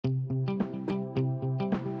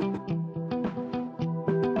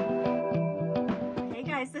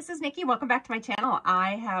Nikki, welcome back to my channel.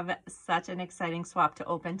 I have such an exciting swap to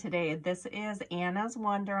open today. This is Anna's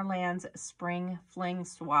Wonderland's Spring Fling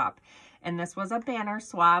swap. And this was a banner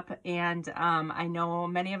swap. And I know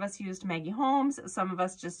many of us used Maggie Holmes. Some of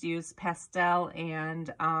us just used pastel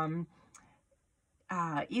and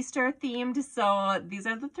Easter themed. So these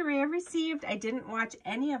are the three I received. I didn't watch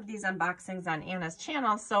any of these unboxings on Anna's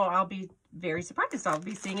channel, so I'll be very surprised. I'll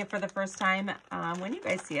be seeing it for the first time when you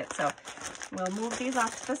guys see it. So we'll move these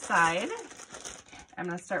off to the side. I'm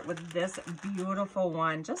going to start with this beautiful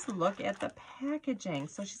one. Just look at the packaging.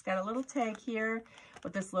 So she's got a little tag here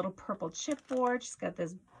with this little purple chipboard. She's got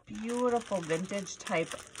this beautiful vintage type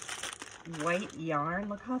white yarn.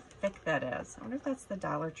 Look how thick that is. I wonder if that's the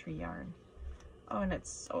Dollar Tree yarn. Oh, and it's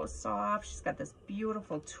so soft. She's got this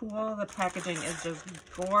beautiful tool. The packaging is just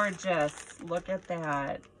gorgeous. Look at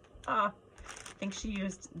that. Oh, I think she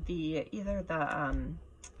used either the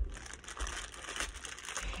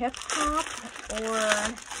Hip Hop or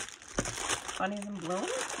Bunnies and Blooms.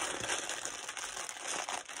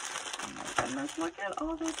 Oh my goodness, look at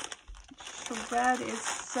all this shred. Is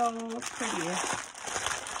so pretty.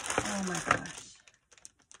 Oh my gosh.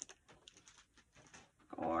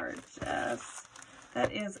 Gorgeous.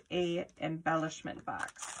 That is a embellishment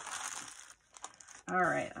box. All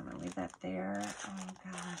right, I'm gonna leave that there.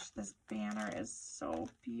 Oh gosh, this banner is so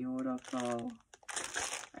beautiful. All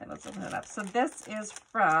right, let's open it up. So this is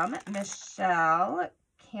from Michelle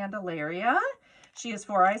Candelaria. She is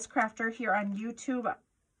Four Eyes Crafter here on YouTube.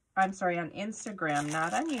 I'm sorry, on Instagram,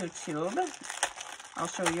 not on YouTube. I'll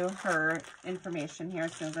show you her information here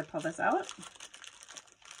as soon as I pull this out.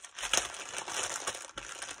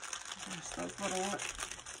 There's those little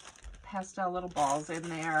pastel little balls in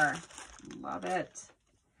there. Love it.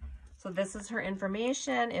 So this is her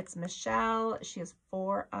information. It's Michelle. She is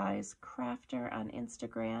Four Eyes Crafter on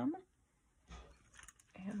Instagram.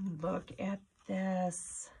 And look at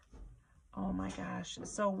this. Oh my gosh.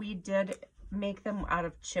 So we did make them out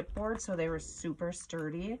of chipboard, so they were super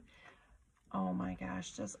sturdy. Oh my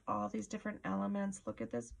gosh, just all these different elements. Look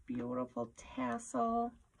at this beautiful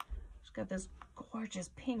tassel. She's got this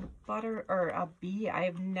gorgeous pink butter or a bee.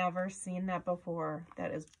 I've never seen that before.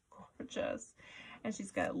 That is gorgeous. And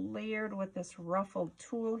she's got layered with this ruffled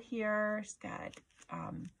tulle here. She's got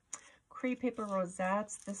crepe paper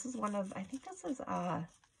rosettes. This is one of, I think this is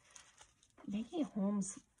Maggie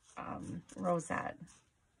Holmes rosette. I'm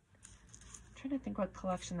trying to think what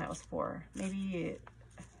collection that was for. Maybe,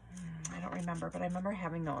 I don't remember, but I remember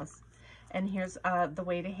having those. And here's the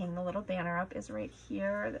way to hang the little banner up is right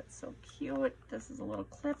here. That's so cute. This is a little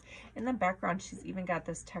clip. In the background, she's even got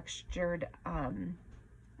this textured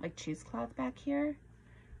like cheesecloth back here.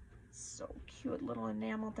 So cute, little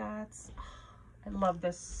enamel dots. I love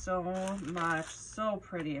this so much. So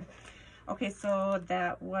pretty. Okay, so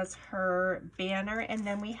that was her banner. And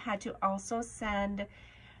then we had to also send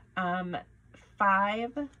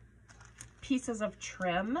 5 pieces of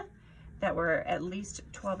trim that were at least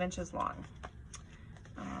 12 inches long.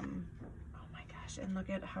 Oh my gosh, and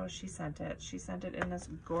look at how she sent it. She sent it in this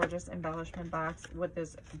gorgeous embellishment box with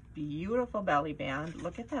this beautiful belly band.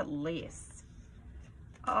 Look at that lace.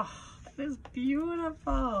 Oh, that is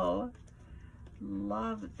beautiful.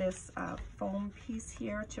 Love this foam piece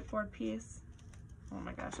here, chipboard piece. Oh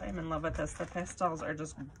my gosh, I'm in love with this. The pastels are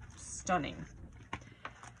just stunning.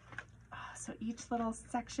 So each little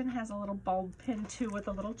section has a little bulb pin too with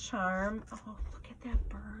a little charm. Oh, look at that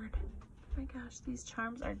bird. Oh my gosh, these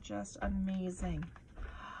charms are just amazing.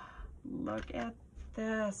 Look at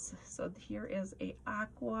this. So here is a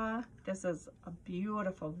aqua. This is a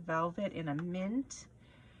beautiful velvet in a mint.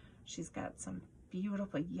 She's got some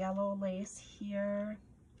beautiful yellow lace here.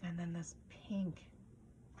 And then this pink.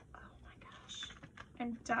 Oh my gosh.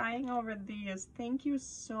 I'm dying over these. Thank you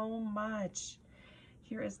so much.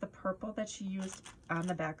 Here is the purple that she used on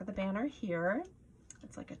the back of the banner here.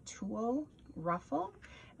 It's like a tulle ruffle.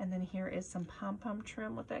 And then here is some pom-pom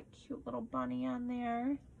trim with that cute little bunny on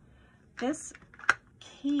there. This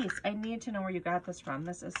case, I need to know where you got this from.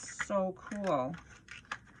 This is so cool. Oh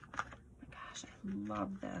my gosh, I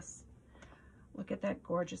love this. Look at that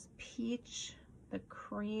gorgeous peach, the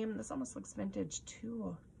cream. This almost looks vintage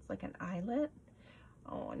too. It's like an eyelet.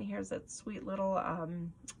 Oh, and here's that sweet little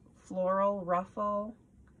floral ruffle.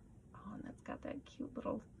 Oh, and that's got that cute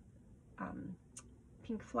little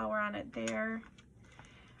pink flower on it there.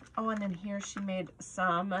 Oh, and then here she made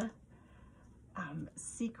some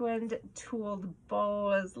sequined tooled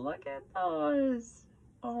bows. Look at those.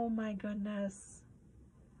 Oh my goodness.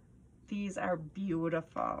 These are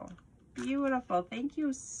beautiful. Beautiful. Thank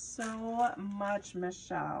you so much,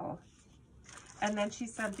 Michelle. And then she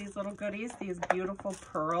sent these little goodies, these beautiful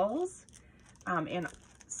pearls in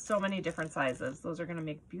so many different sizes. Those are going to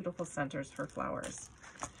make beautiful centers for flowers.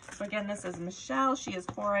 So again, this is Michelle. She is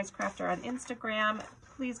 4 Eyes Crafter on Instagram.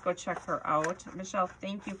 Please go check her out. Michelle,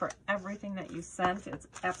 thank you for everything that you sent. It's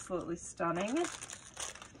absolutely stunning.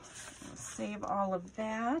 We'll save all of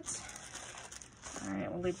that. All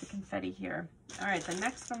right, we'll leave the confetti here. All right, the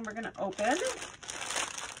next one we're going to open.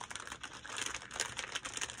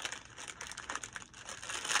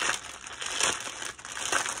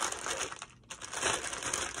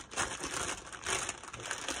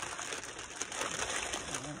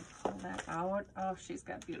 Oh, she's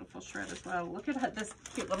got beautiful shred as well. Look at this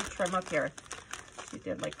cute little trim up here. She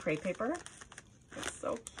did like crepe paper. It's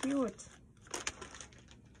so cute.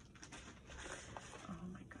 Oh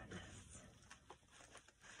my goodness.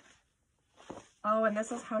 Oh, and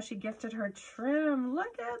this is how she gifted her trim.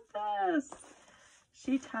 Look at this.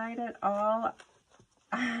 She tied it all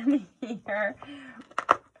on here.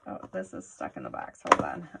 Oh, this is stuck in the box. Hold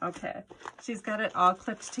on. Okay. She's got it all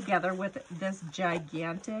clipped together with this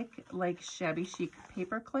gigantic, like, shabby chic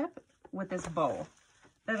paper clip with this bow.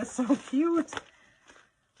 That is so cute.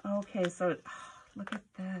 Okay, so look at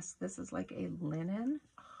this. This is like a linen.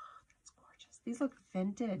 Oh, that's gorgeous. These look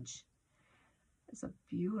vintage. It's a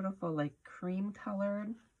beautiful, like, cream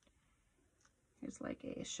colored. Here's like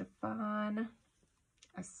a chiffon,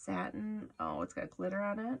 a satin. Oh, it's got glitter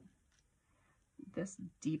on it. This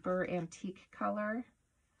deeper antique color.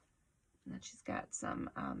 And then she's got some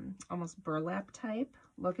almost burlap type.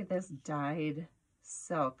 Look at this dyed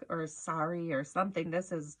silk or sari or something.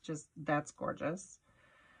 This is just, that's gorgeous.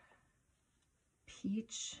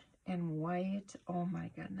 Peach and white. Oh my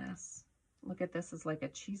goodness. Look at this is like a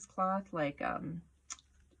cheesecloth, like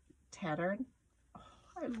tattered. Oh,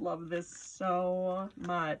 I love this so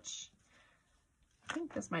much. I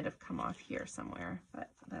think this might have come off here somewhere, but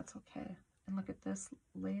that's okay. And look at this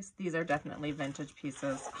lace. These are definitely vintage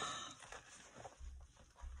pieces.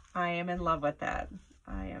 I am in love with that.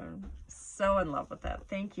 I am so in love with that.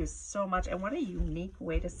 Thank you so much. And what a unique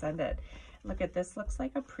way to send it. Look at this. Looks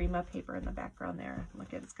like a Prima paper in the background there.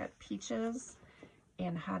 Look at it's got peaches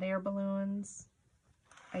and hot air balloons,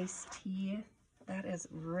 iced tea. That is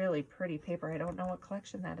really pretty paper. I don't know what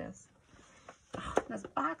collection that is. Oh, this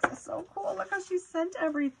box is so cool. Look how she sent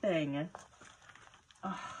everything.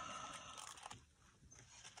 Oh.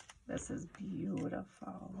 This is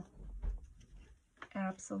beautiful.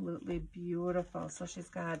 Absolutely beautiful. So she's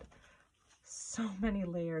got so many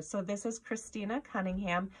layers. So this is Christina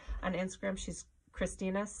Cunningham. On Instagram, she's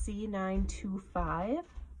Christina C925.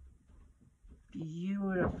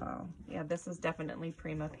 Beautiful. Yeah, this is definitely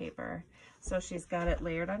Prima paper. So she's got it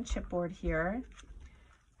layered on chipboard here.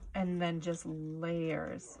 And then just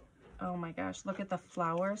layers. Oh my gosh, look at the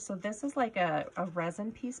flowers. So this is like a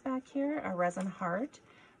resin piece back here, a resin heart.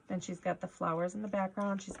 Then she's got the flowers in the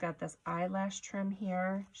background. She's got this eyelash trim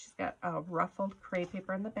here. She's got a ruffled crepe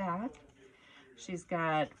paper in the back. She's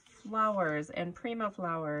got flowers and Prima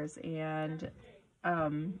flowers and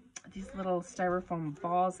these little styrofoam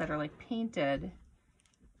balls that are like painted.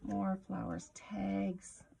 More flowers,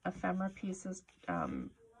 tags, ephemera pieces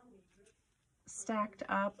stacked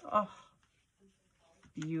up. Oh,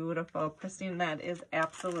 beautiful. Christine, that is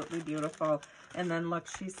absolutely beautiful. And then look,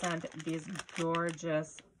 she sent these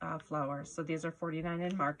gorgeous flowers. So these are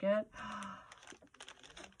 $49 in market.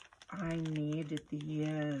 I need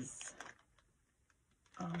these.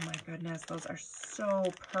 Oh my goodness, those are so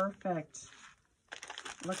perfect.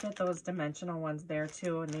 Look at those dimensional ones there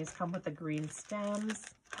too. And these come with the green stems.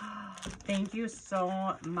 Thank you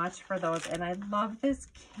so much for those. And I love this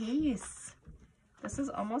case. This is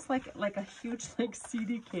almost like a huge like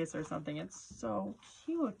CD case or something. It's so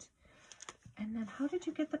cute. And then how did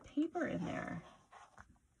you get the paper in there?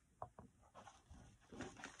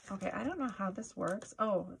 Okay, I don't know how this works.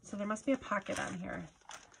 Oh, so there must be a pocket on here.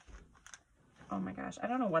 Oh my gosh, I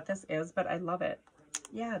don't know what this is, but I love it.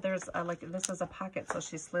 Yeah, there's like, this is a pocket, so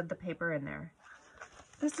she slid the paper in there.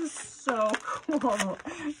 This is so cool.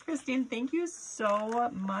 Christine, thank you so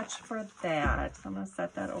much for that. I'm gonna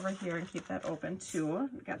set that over here and keep that open too.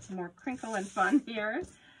 We've got some more crinkle and fun here.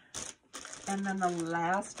 And then the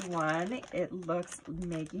last one, it looks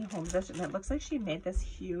Maggie Holmes, and it looks like she made this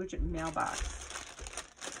huge mailbox.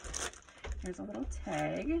 Here's a little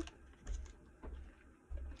tag.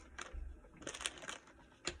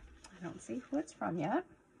 I don't see who it's from yet.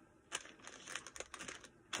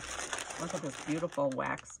 Look at this beautiful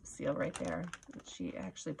wax seal right there. She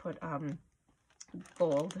actually put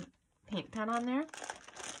gold paint pen on there.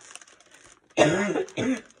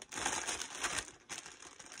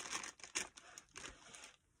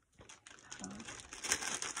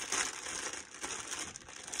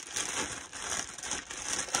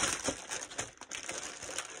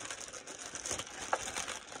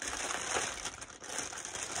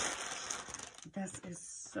 This is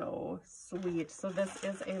so sweet. So this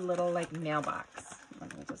is a little like mailbox.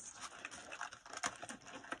 Let me just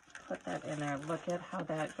put that in there. Look at how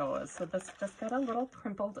that goes. So this just got a little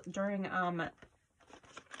crimpled during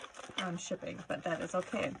shipping, but that is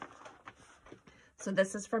okay. So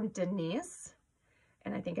this is from Denise,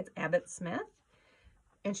 and I think it's Abbott Smith,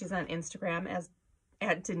 and she's on Instagram as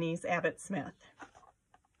 @Denise Abbott Smith.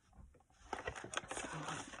 So,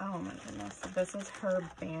 oh my goodness, so this is her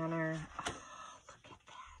banner. Oh, look at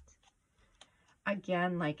that.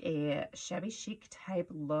 Again, like a shabby chic type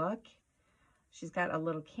look. She's got a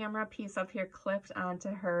little camera piece up here clipped onto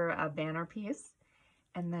her banner piece.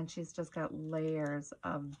 And then she's just got layers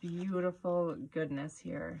of beautiful goodness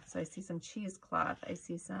here. So I see some cheesecloth. I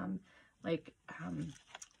see some like,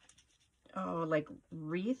 like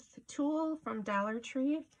wreath tulle from Dollar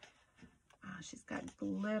Tree. She's got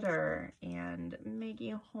glitter and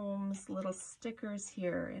Maggie Holmes little stickers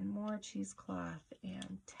here and more cheesecloth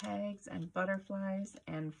and tags and butterflies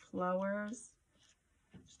and flowers.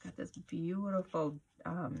 She's got this beautiful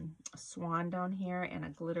swan down here and a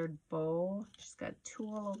glittered bow. She's got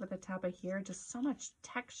tulle over the top of here. Just so much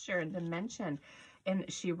texture and dimension.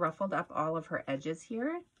 And she ruffled up all of her edges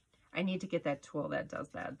here. I need to get that tulle that does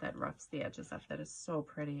that. That roughs the edges up. That is so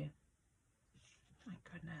pretty. My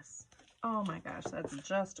goodness. Oh my gosh, that's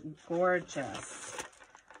just gorgeous.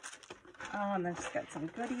 Oh, and then she's got some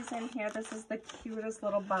goodies in here. This is the cutest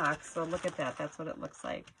little box. So look at that. That's what it looks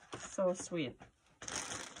like. So sweet.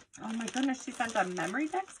 Oh my goodness, she sent a memory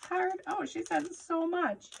dex card. Oh, she sent so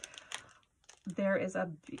much. This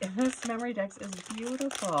memory dex is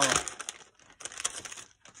beautiful.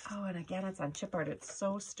 Oh, and again, it's on chip art. It's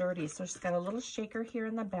so sturdy. So she's got a little shaker here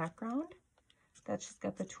in the background that she's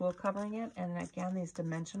got the tulle covering it. And again, these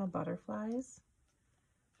dimensional butterflies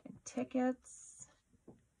and tickets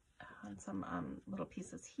and some little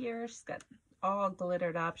pieces here. She's got all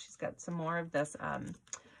glittered up. She's got some more of this.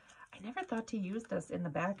 I never thought to use this in the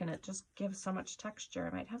back, and it just gives so much texture.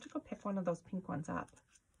 I might have to go pick one of those pink ones up.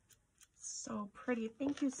 So pretty.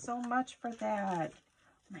 Thank you so much for that.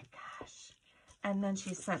 Oh my gosh. And then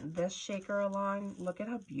she sent this shaker along. Look at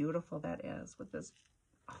how beautiful that is with this.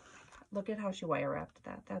 Oh my God. Look at how she wire wrapped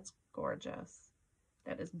that. That's gorgeous.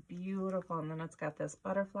 That is beautiful. And then it's got this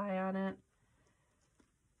butterfly on it.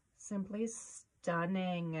 Simply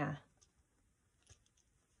stunning.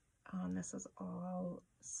 Oh, and this is all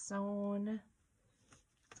sewn.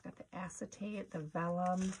 It's got the acetate, the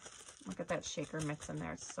vellum. Look at that shaker mix in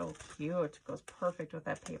there. It's so cute. It goes perfect with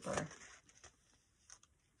that paper.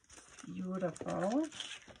 Beautiful.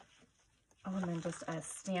 Oh, and then just a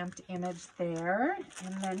stamped image there.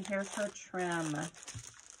 And then here's her trim.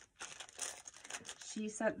 She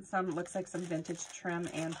sent some, looks like some vintage trim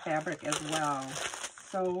and fabric as well.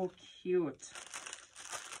 So cute.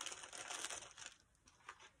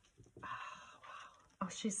 Oh,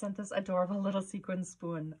 she sent this adorable little sequin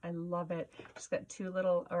spoon. I love it. She's got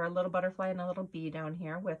a little butterfly and a little bee down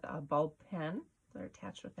here with a bulb pin. They're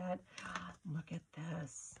attached with that. Look at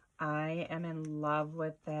this. I am in love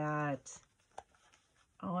with that.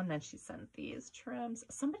 Oh, and then she sent these trims.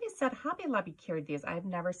 Somebody said Hobby Lobby carried these. I've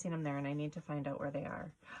never seen them there, and I need to find out where they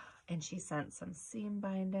are. And she sent some seam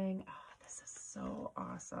binding. Oh, this is so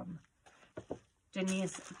awesome.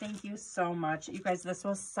 Denise, thank you so much. You guys, this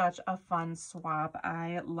was such a fun swap.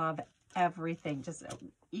 I love everything. Just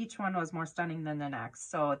each one was more stunning than the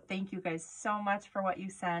next. So thank you guys so much for what you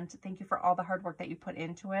sent. Thank you for all the hard work that you put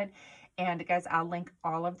into it. And guys, I'll link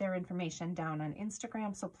all of their information down on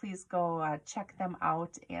Instagram. So please go check them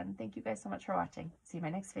out. And thank you guys so much for watching. See you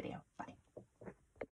in my next video. Bye.